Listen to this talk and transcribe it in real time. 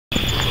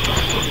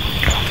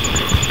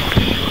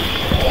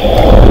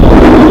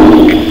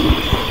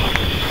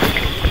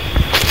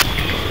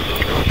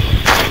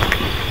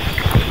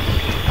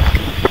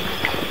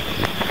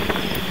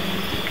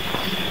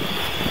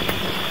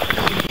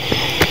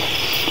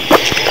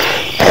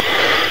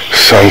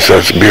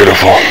sunset's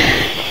beautiful.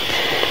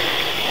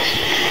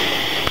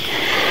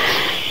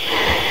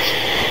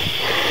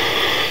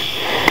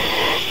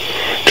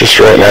 Just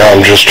right now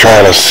I'm just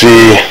trying to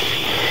see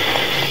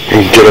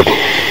and get a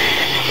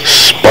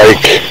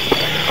spike.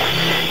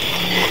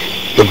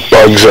 The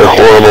bugs are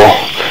horrible,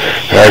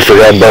 and I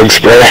forgot bug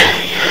spray.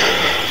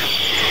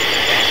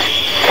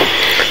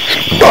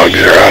 These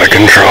bugs are out of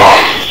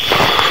control.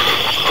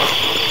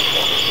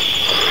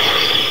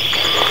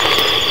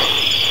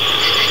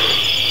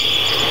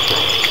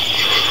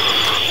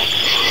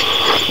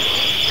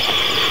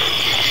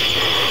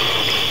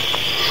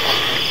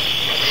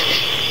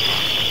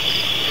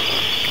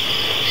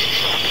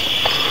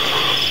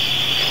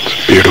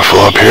 It's beautiful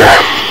up here.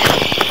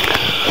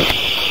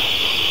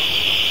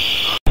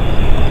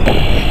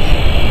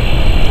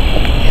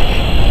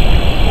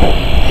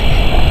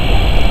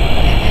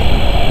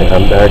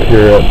 I'm back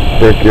here at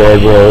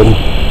Brickyard Road.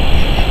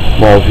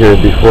 I was here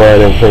before, I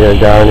didn't think I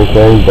got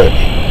anything, but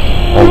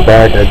I'm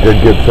back. I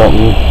did get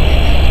something.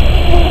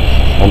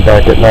 I'm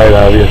back at night,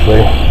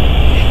 obviously.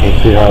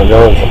 Let's see how it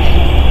goes.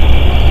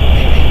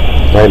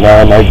 Right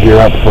now I might gear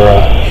up for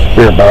a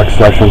spirit box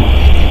session.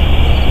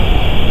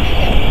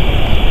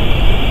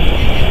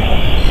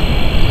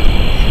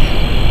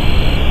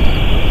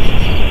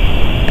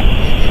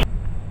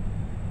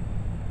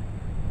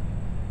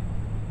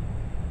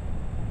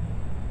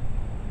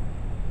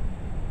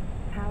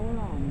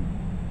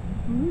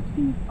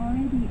 Bluetooth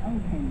already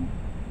open.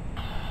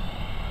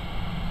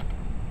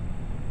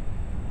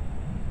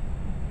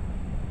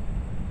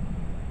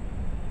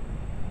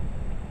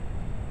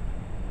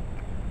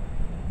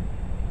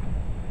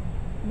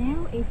 Now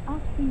is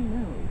off-scene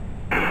mode.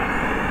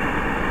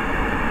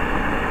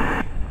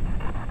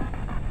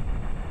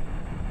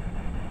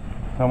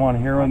 Someone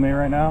here with me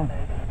right now?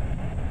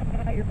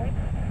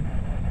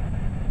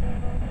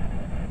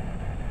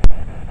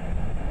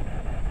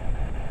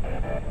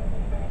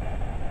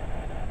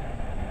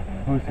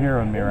 Who's here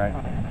with me right now?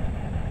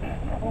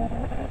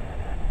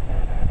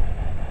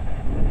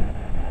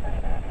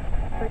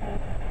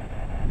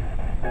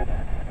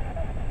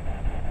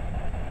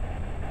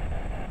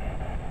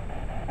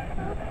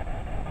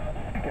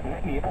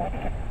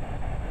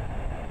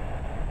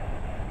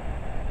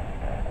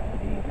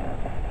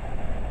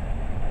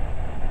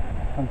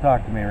 Come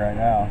talk to me right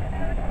now.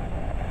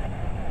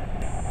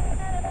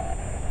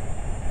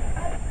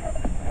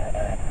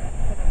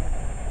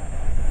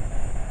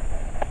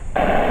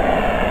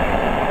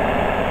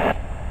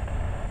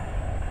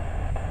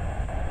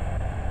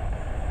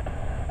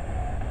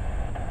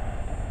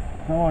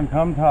 Someone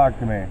come talk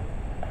to me.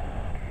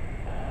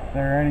 If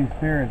there are any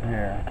spirits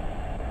here.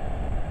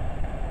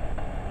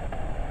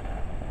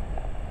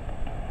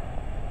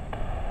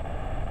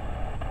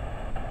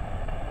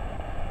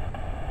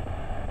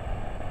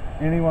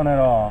 Anyone at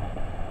all.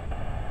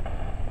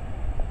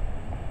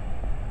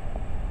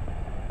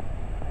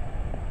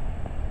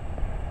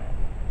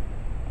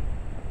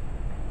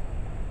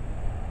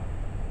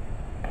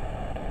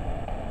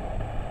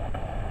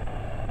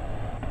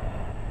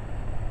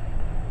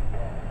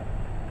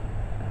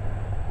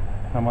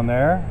 Someone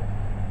there?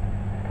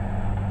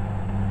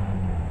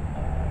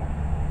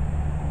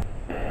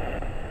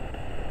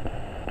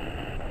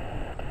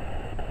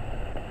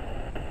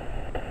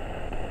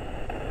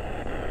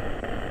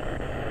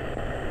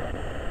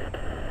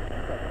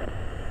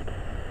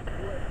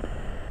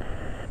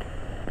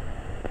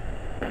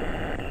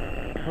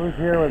 Who's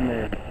here with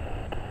me?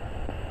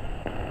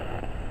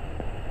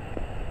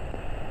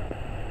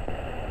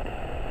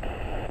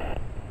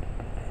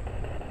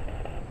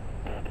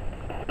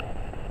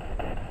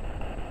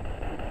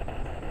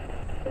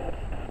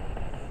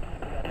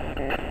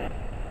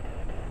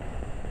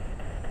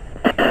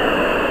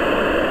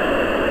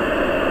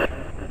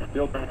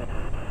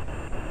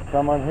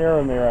 Someone here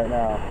with me right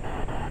now.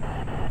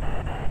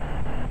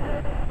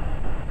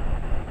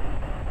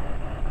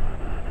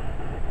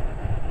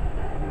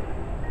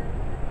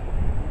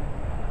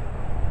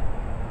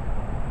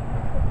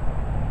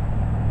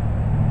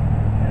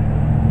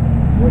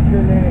 What's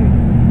your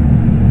name?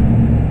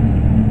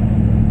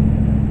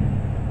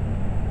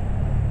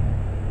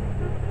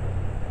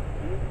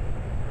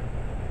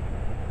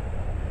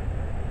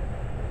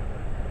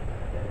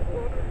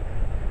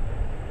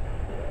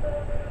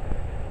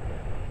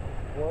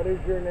 What is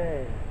your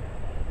name?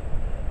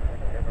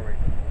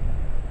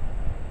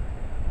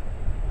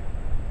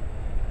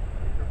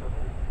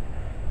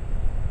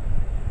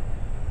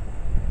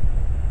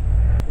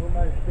 Who am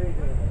I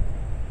speaking with?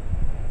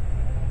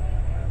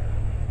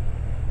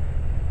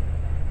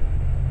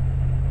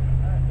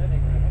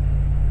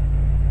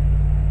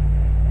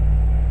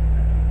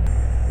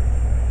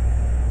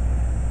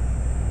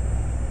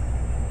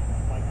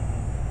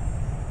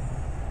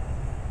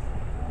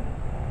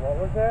 What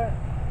was that?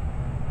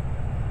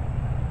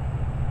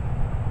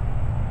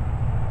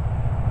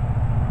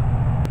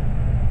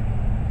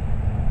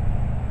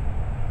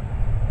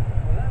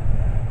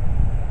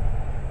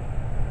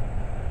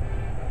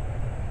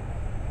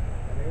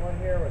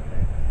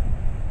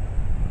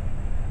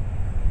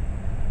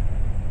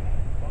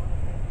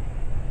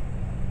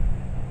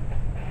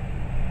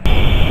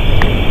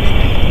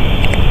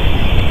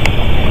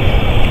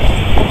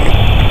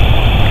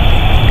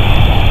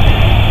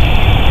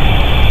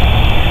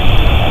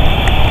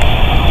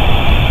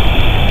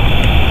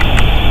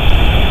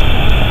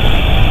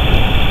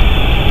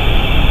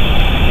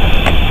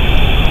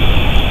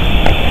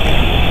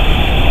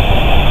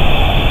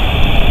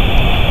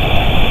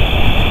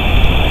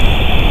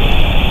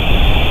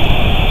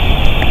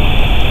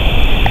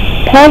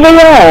 Cover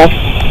off.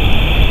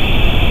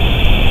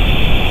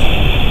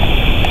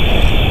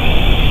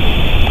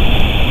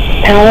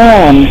 Power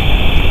on.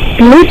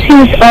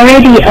 Bluetooth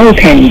already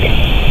opened.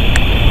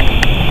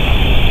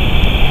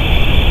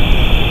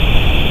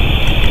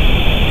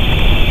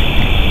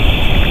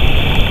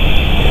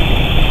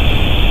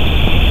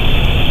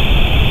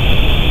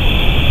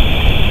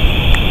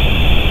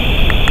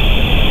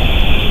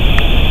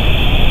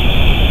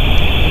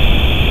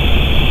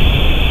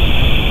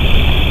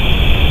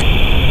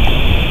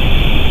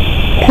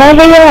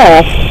 Cover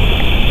off.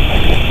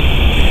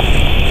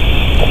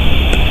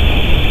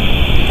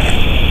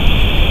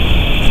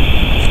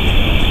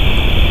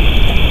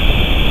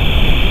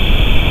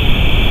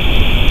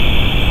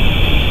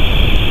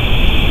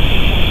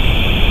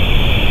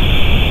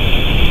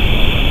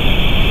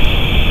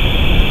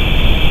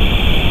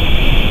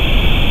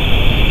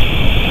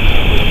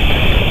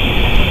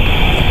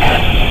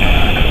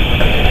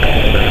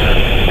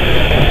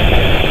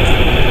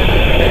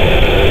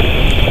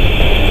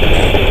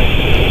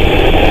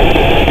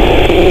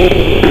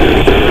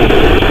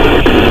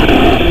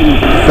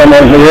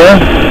 Someone here?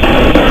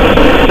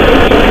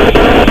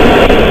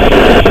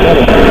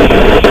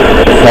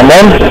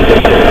 Someone?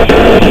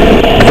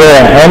 Is there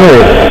a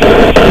Henry?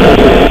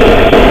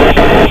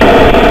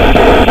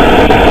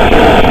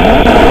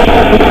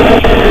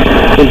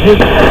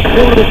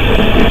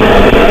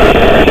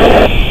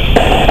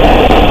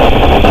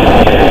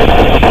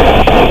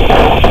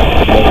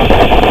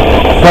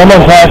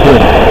 Someone's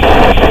hacking.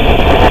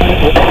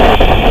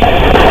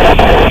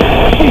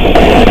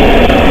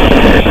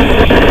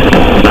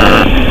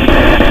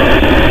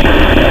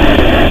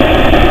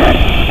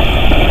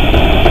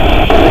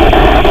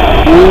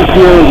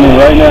 Hearing me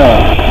right now.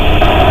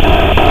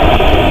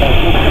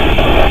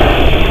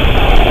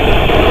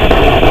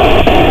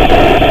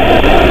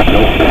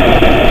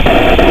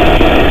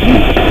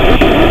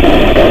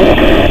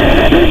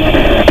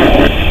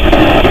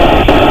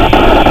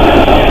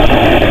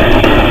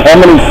 How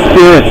many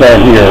spirits are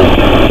here?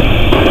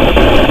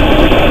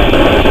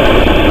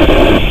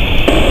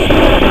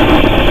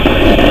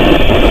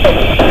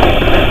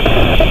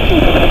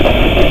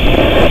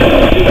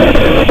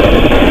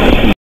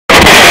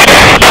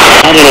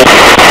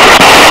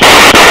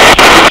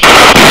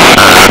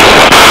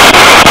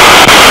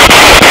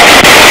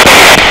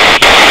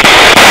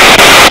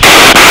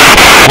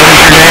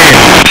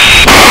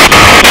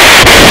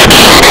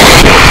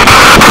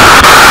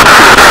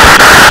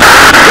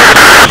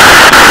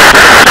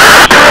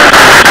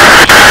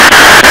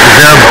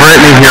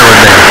 Brittany here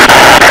with me.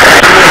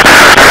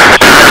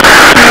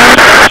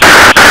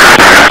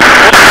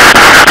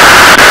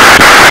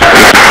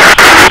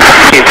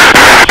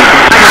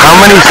 How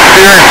many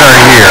spirits are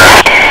here?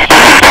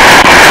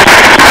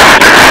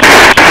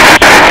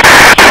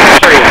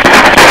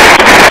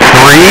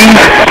 3?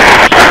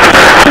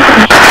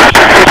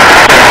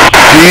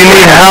 Do you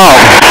need help?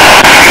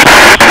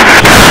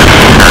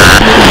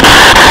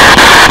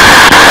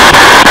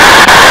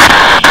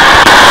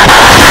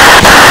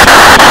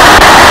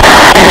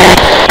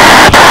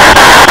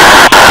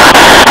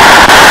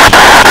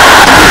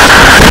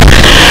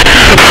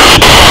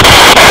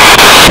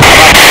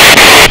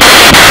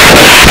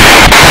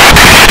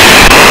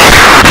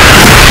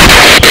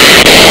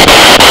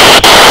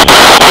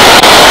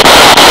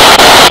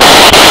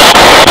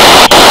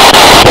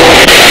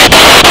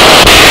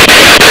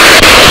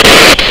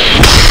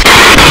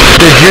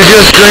 Did you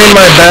just drain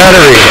my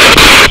battery?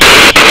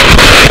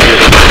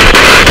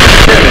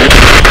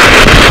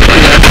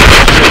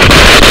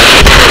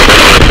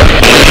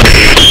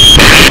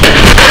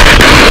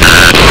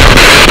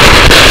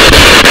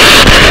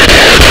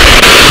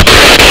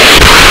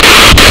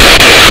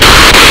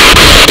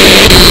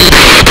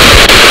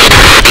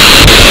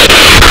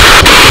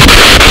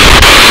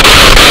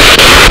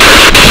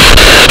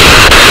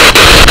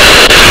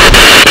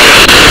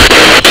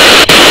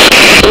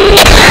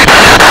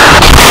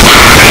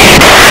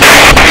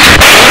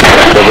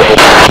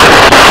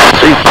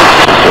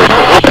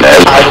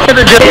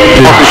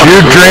 Did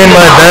you drain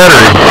my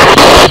battery?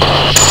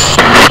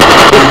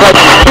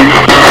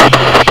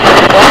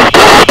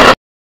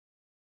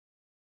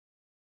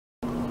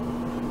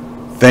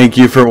 Thank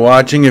you for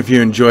watching. If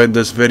you enjoyed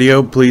this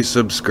video, please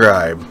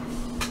subscribe.